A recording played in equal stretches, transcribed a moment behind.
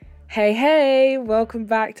Hey, welcome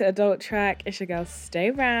back to Adult Track. It's your girl, Stay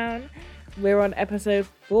Brown. We're on episode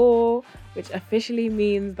 4, which officially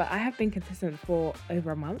means that I have been consistent for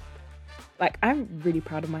over a month. I'm really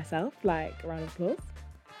proud of myself. Round of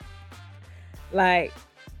applause.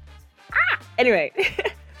 Anyway.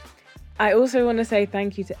 I also want to say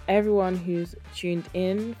thank you to everyone who's tuned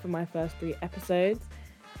in for my first 3 episodes.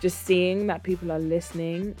 Just seeing that people are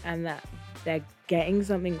listening and that they're getting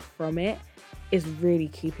something from it is really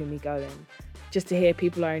keeping me going. Just to hear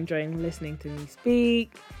people are enjoying listening to me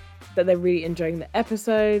speak, that they're really enjoying the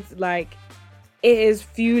episodes, it is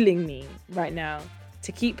fueling me right now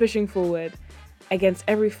to keep pushing forward against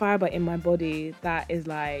every fiber in my body that is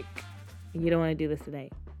you don't want to do this today.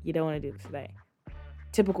 You don't want to do this today.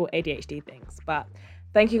 Typical ADHD things. But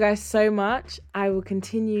thank you guys so much. I will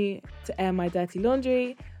continue to air my dirty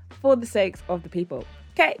laundry for the sakes of the people.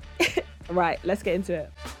 Okay. Right, let's get into it.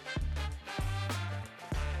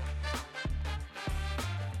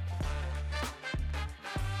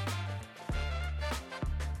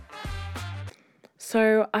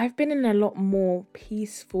 So I've been in a lot more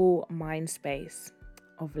peaceful mind space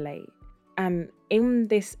of late. And in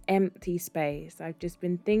this empty space, I've just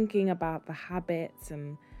been thinking about the habits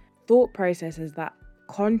and thought processes that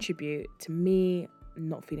contribute to me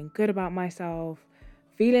not feeling good about myself,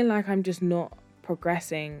 feeling like I'm just not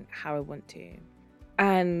progressing how I want to.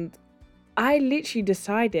 And I literally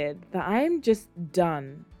decided that I'm just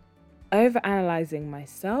done overanalyzing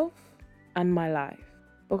myself and my life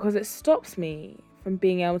because it stops me from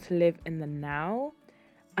being able to live in the now,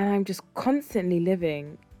 and I'm just constantly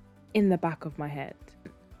living in the back of my head.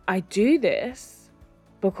 I do this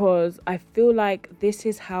because I feel like this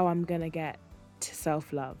is how I'm gonna get to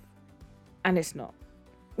self-love, and it's not.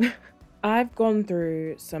 I've gone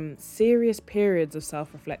through some serious periods of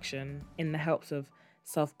self-reflection in the helps of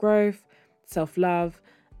self-growth, self-love,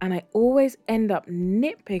 and I always end up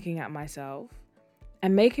nitpicking at myself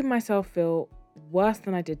and making myself feel worse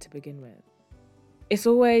than I did to begin with. It's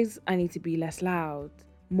always, I need to be less loud,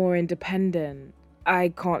 more independent.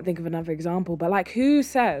 I can't think of another example, but who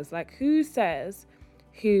says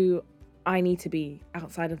who I need to be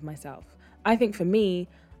outside of myself? I think for me,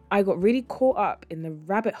 I got really caught up in the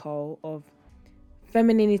rabbit hole of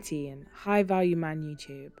femininity and high value man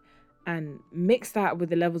YouTube and mixed that with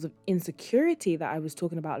the levels of insecurity that I was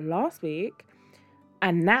talking about last week.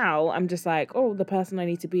 And now I'm just the person I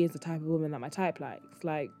need to be is the type of woman that my type likes.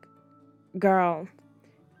 Girl,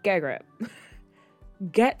 get a grip.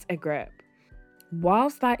 Get a grip.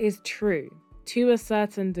 Whilst that is true to a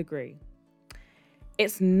certain degree,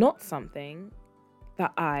 it's not something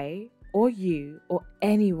that I or you or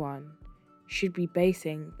anyone should be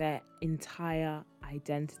basing their entire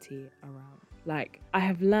identity around. I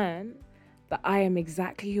have learned that I am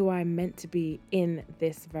exactly who I'm meant to be in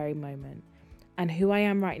this very moment. And who I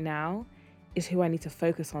am right now is who I need to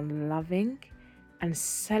focus on loving and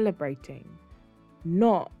celebrating,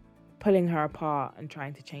 not pulling her apart and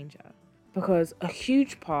trying to change her. Because a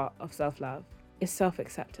huge part of self-love is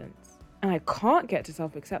self-acceptance. And I can't get to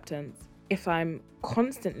self-acceptance if I'm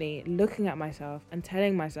constantly looking at myself and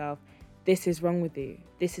telling myself, this is wrong with you,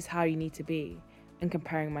 this is how you need to be, and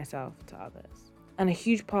comparing myself to others. And a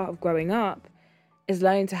huge part of growing up is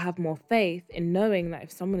learning to have more faith in knowing that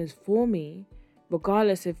if someone is for me,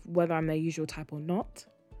 regardless of whether I'm their usual type or not,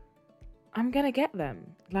 I'm gonna get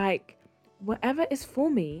them. Whatever is for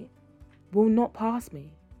me will not pass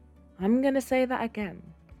me. I'm gonna say that again.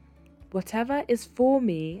 Whatever is for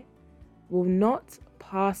me will not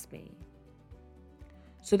pass me.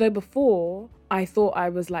 So though before I thought I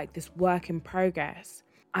was this work in progress,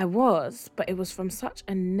 I was, but it was from such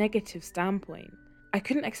a negative standpoint. I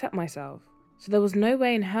couldn't accept myself. So there was no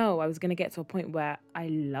way in hell I was gonna get to a point where I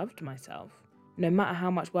loved myself, no matter how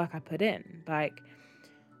much work I put in.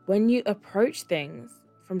 When you approach things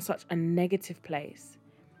from such a negative place,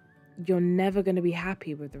 you're never going to be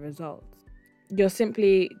happy with the results. You're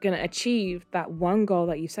simply going to achieve that one goal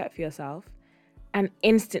that you set for yourself and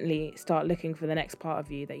instantly start looking for the next part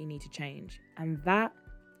of you that you need to change. And that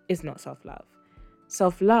is not self-love.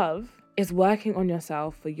 Self-love is working on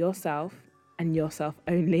yourself for yourself and yourself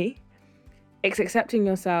only. It's accepting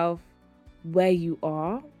yourself where you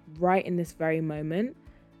are right in this very moment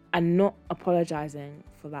and not apologizing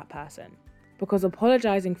for that person. Because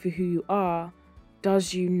apologizing for who you are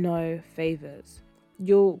does you no favors.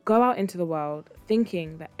 You'll go out into the world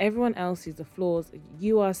thinking that everyone else sees the flaws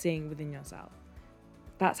you are seeing within yourself.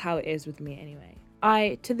 That's how it is with me anyway.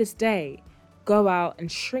 I, to this day, go out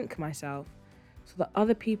and shrink myself so that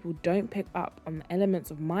other people don't pick up on the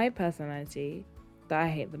elements of my personality that I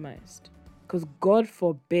hate the most. because God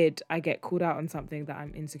forbid I get called out on something that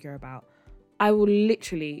I'm insecure about. I will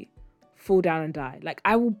literally fall down and die. Like,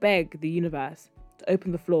 I will beg the universe to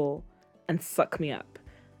open the floor and suck me up.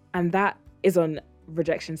 And that is on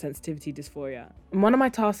rejection sensitivity dysphoria. And one of my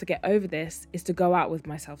tasks to get over this is to go out with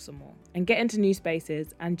myself some more and get into new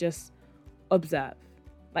spaces and just observe.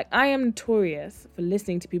 Like, I am notorious for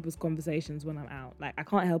listening to people's conversations when I'm out. Like, I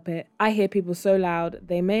can't help it. I hear people so loud,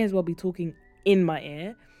 they may as well be talking in my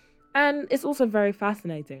ear. And it's also very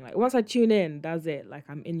fascinating. Like, once I tune in, that's it. Like,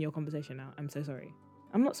 I'm in your conversation now. I'm so sorry.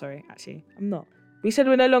 I'm not sorry, actually. I'm not. We said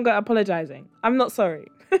we're no longer apologizing. I'm not sorry.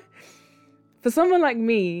 For someone like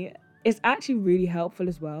me, it's actually really helpful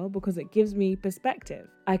as well because it gives me perspective.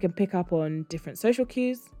 I can pick up on different social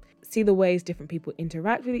cues, see the ways different people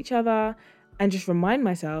interact with each other, and just remind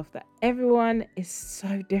myself that everyone is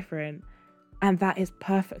so different and that is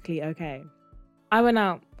perfectly okay. I went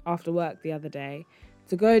out after work the other day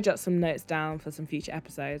to go jot some notes down for some future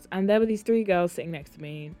episodes, and there were these 3 girls sitting next to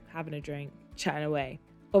me, having a drink, chatting away.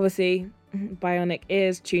 Obviously, bionic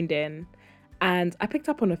ears tuned in, and I picked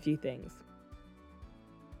up on a few things.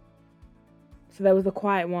 So there was the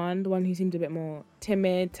quiet one, the one who seemed a bit more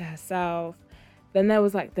timid to herself. Then there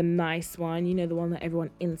was like the nice one, you know, the one that everyone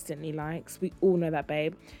instantly likes. We all know that,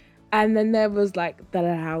 babe. And then there was like the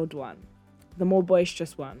loud one, the more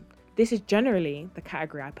boisterous one. This is generally the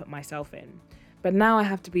category I put myself in. But now I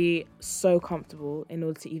have to be so comfortable in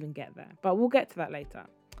order to even get there. But we'll get to that later.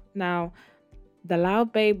 Now, the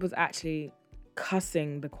loud babe was actually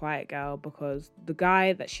cussing the quiet girl because the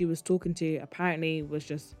guy that she was talking to apparently was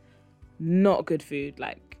just not good food,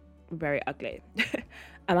 like very ugly.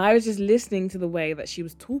 And I was just listening to the way that she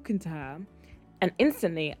was talking to her, and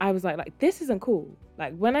instantly I was like, this isn't cool.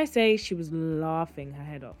 Like, when I say she was laughing her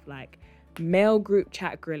head off, like male group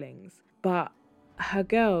chat grillings, but her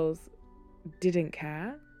girls didn't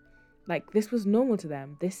care. Like, this was normal to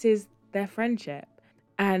them. This is their friendship.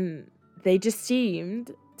 And they just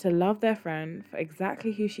seemed to love their friend for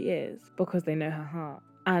exactly who she is because they know her heart.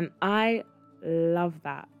 And I love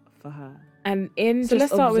that for her. And so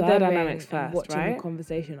let's start with their dynamics first, watching right? The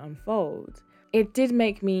conversation unfold, it did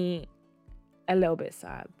make me a little bit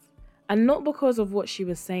sad. And not because of what she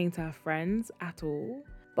was saying to her friends at all,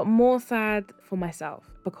 but more sad for myself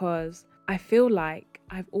because I feel like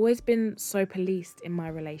I've always been so policed in my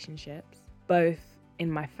relationships, both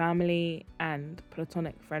in my family and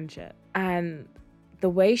platonic friendship. And the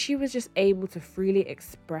way she was just able to freely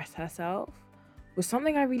express herself was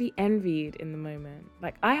something I really envied in the moment.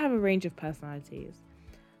 Like, I have a range of personalities,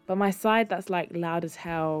 but my side that's like loud as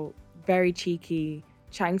hell, very cheeky,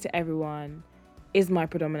 chatting to everyone is my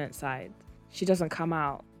predominant side. She doesn't come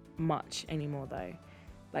out much anymore though.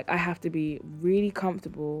 Like, I have to be really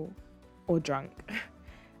comfortable or drunk.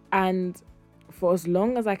 And for as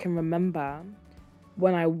long as I can remember,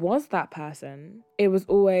 when I was that person, it was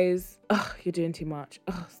always, you're doing too much.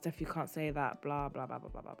 Steph, you can't say that, blah, blah, blah, blah,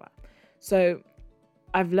 blah, blah, blah. So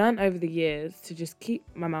I've learned over the years to just keep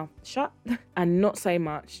my mouth shut and not say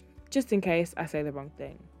much, just in case I say the wrong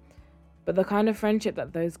thing. But the kind of friendship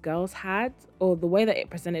that those girls had, or the way that it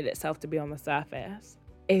presented itself to be on the surface,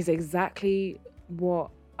 is exactly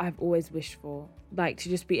what I've always wished for. Like, to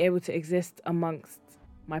just be able to exist amongst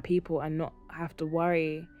my people and not have to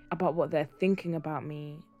worry about what they're thinking about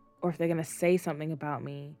me, or if they're going to say something about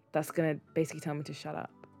me that's going to basically tell me to shut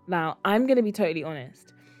up. Now, I'm going to be totally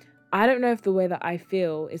honest. I don't know if the way that I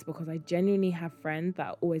feel is because I genuinely have friends that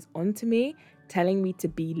are always onto me, telling me to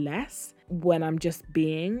be less when I'm just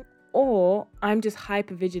being, or I'm just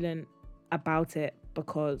hyper vigilant about it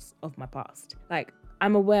because of my past. Like,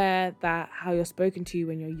 I'm aware that how you're spoken to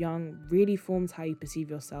when you're young really forms how you perceive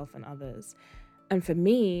yourself and others. And for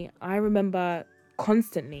me, I remember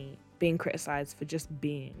constantly being criticized for just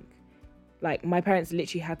being. Like, my parents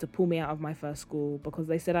literally had to pull me out of my first school because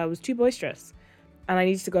they said I was too boisterous and I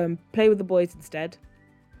needed to go and play with the boys instead.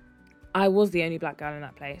 I was the only black girl in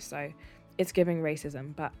that place, so it's giving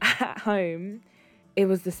racism. But at home, it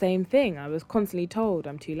was the same thing. I was constantly told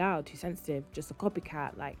I'm too loud, too sensitive, just a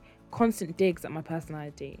copycat, like constant digs at my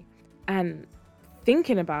personality. And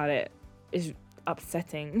thinking about it is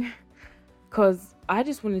upsetting because I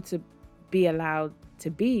just wanted to be allowed to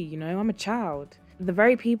be, you know, I'm a child. The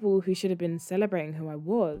very people who should have been celebrating who I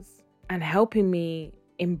was and helping me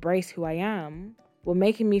embrace who I am were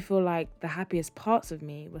making me feel like the happiest parts of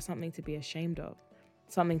me were something to be ashamed of,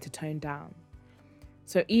 something to tone down.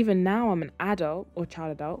 So even now I'm an adult or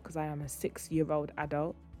child adult, because I am a 6-year-old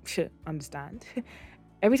adult, understand.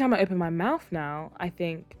 Every time I open my mouth now, I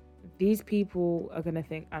think these people are going to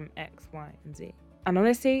think I'm X, Y, and Z. And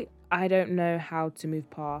honestly, I don't know how to move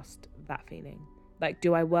past that feeling. Like,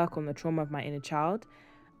 do I work on the trauma of my inner child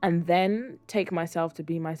and then take myself to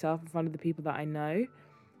be myself in front of the people that I know?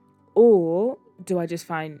 Or do I just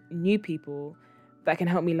find new people that can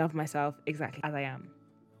help me love myself exactly as I am?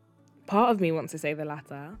 Part of me wants to say the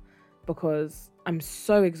latter because I'm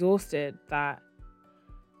so exhausted that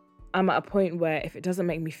I'm at a point where if it doesn't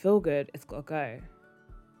make me feel good, it's got to go.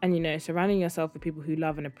 And, surrounding yourself with people who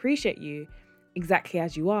love and appreciate you exactly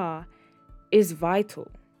as you are is vital.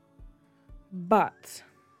 But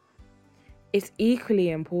it's equally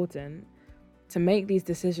important to make these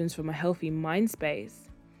decisions from a healthy mind space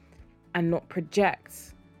and not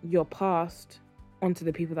project your past onto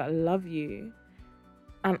the people that love you.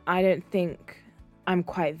 And I don't think I'm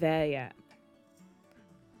quite there yet.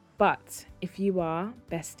 But if you are,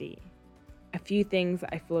 bestie, a few things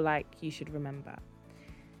that I feel like you should remember.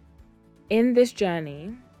 In this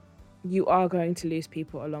journey, you are going to lose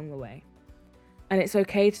people along the way. And it's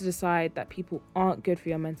okay to decide that people aren't good for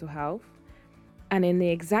your mental health. And in the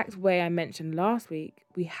exact way I mentioned last week,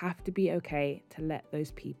 we have to be okay to let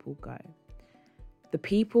those people go. The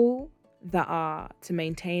people that are to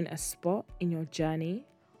maintain a spot in your journey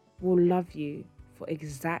will love you for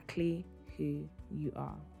exactly who you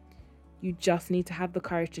are. You just need to have the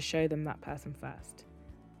courage to show them that person first.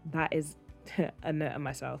 That is a note of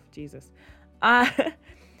myself, Jesus.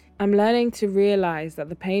 I'm learning to realize that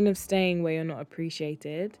the pain of staying where you're not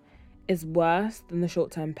appreciated is worse than the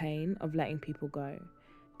short-term pain of letting people go.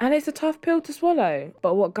 And it's a tough pill to swallow.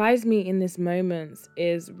 But what guides me in this moment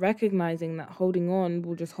is recognizing that holding on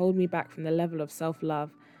will just hold me back from the level of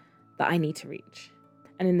self-love that I need to reach.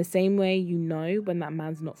 And in the same way, when that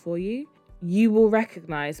man's not for you, you will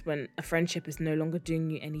recognize when a friendship is no longer doing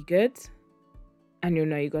you any good, and you'll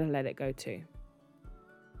know you gotta let it go too.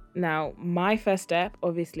 Now, my first step,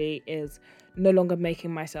 obviously, is no longer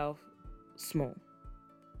making myself small.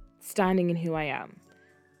 Standing in who I am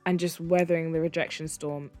and just weathering the rejection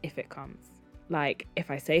storm if it comes. Like,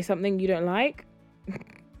 if I say something you don't like,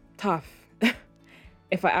 tough.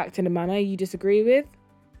 If I act in a manner you disagree with,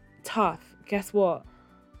 tough. Guess what?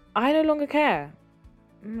 I no longer care.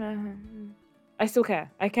 I still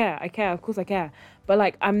care. I care. Of course I care.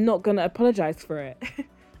 But I'm not gonna apologize for it.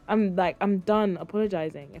 I'm done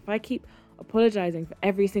apologizing. If I keep apologizing for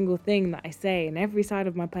every single thing that I say and every side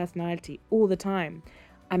of my personality all the time,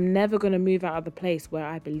 I'm never gonna move out of the place where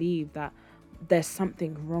I believe that there's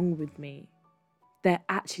something wrong with me. There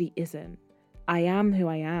actually isn't. I am who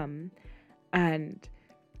I am, and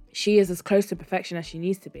she is as close to perfection as she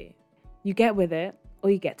needs to be. You get with it, or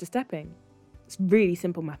you get to stepping. It's really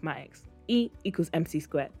simple mathematics. E equals MC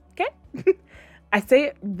squared, okay? I say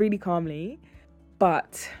it really calmly,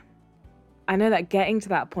 but I know that getting to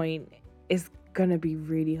that point is gonna be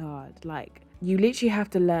really hard. You literally have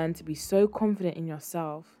to learn to be so confident in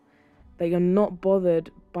yourself that you're not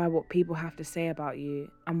bothered by what people have to say about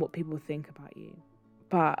you and what people think about you.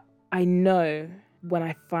 But I know when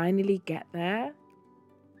I finally get there,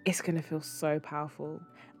 it's gonna feel so powerful.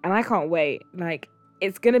 And I can't wait.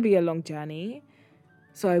 It's gonna be a long journey.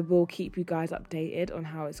 So I will keep you guys updated on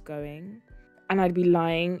how it's going. And I'd be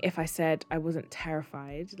lying if I said I wasn't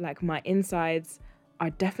terrified. My insides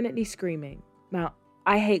are definitely screaming. Now,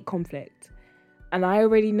 I hate conflict. And I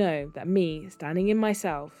already know that me standing in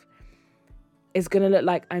myself is going to look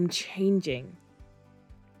like I'm changing.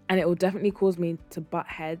 And it will definitely cause me to butt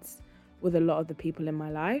heads with a lot of the people in my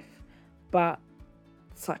life. But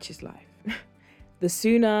such is life. The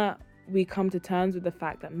sooner we come to terms with the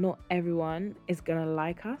fact that not everyone is going to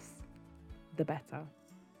like us, the better.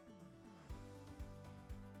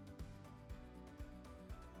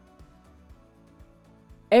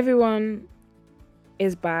 Everyone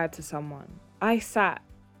is bad to someone. I sat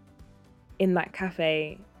in that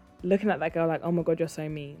cafe looking at that girl like, oh my God, you're so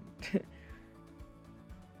mean.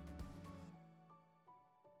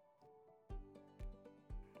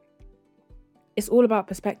 It's all about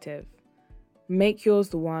perspective. Make yours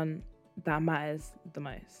the one that matters the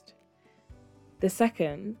most. The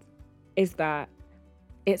second is that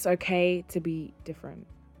it's okay to be different.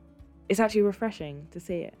 It's actually refreshing to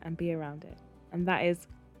see it and be around it. And that is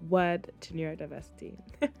word to neurodiversity.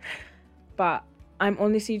 But I'm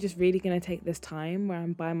honestly just really going to take this time where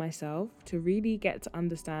I'm by myself to really get to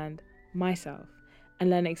understand myself and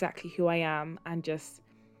learn exactly who I am and just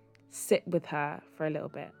sit with her for a little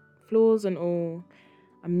bit. Flaws and all.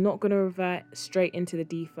 I'm not going to revert straight into the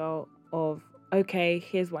default of, okay,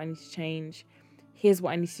 here's what I need to change. Here's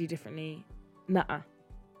what I need to do differently. Nuh-uh.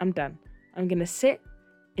 I'm done. I'm going to sit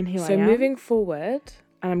in who I am. So moving forward,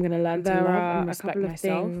 and I'm going to learn to love and respect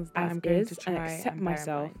myself as I'm going to try and accept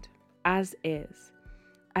myself as is.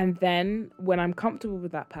 And then when I'm comfortable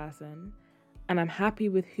with that person, and I'm happy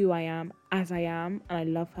with who I am as I am, and I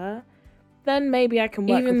love her, then maybe I can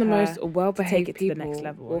work Even with the her most to well-behaved take it to the people next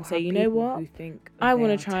level will and say, have you know people what? who think I they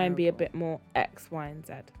want are to try and be a terrible. bit more X, Y, and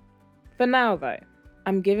Z. For now, though,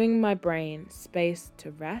 I'm giving my brain space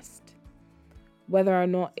to rest. Whether or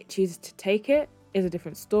not it chooses to take it is a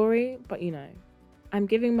different story, but you know, I'm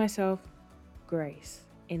giving myself grace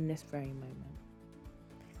in this very moment.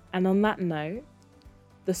 And on that note,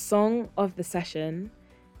 the song of the session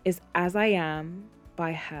is As I Am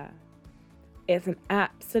by Her. It's an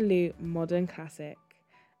absolute modern classic,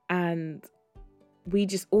 and we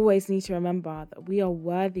just always need to remember that we are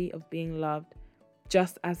worthy of being loved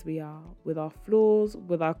just as we are, with our flaws,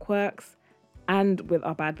 with our quirks, and with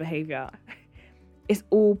our bad behavior. It's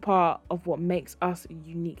all part of what makes us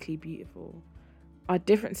uniquely beautiful. Our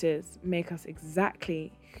differences make us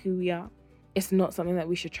exactly who we are. It's not something that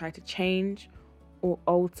we should try to change or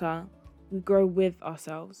alter. We grow with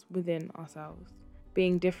ourselves, within ourselves.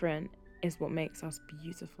 Being different is what makes us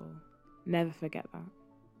beautiful. Never forget that.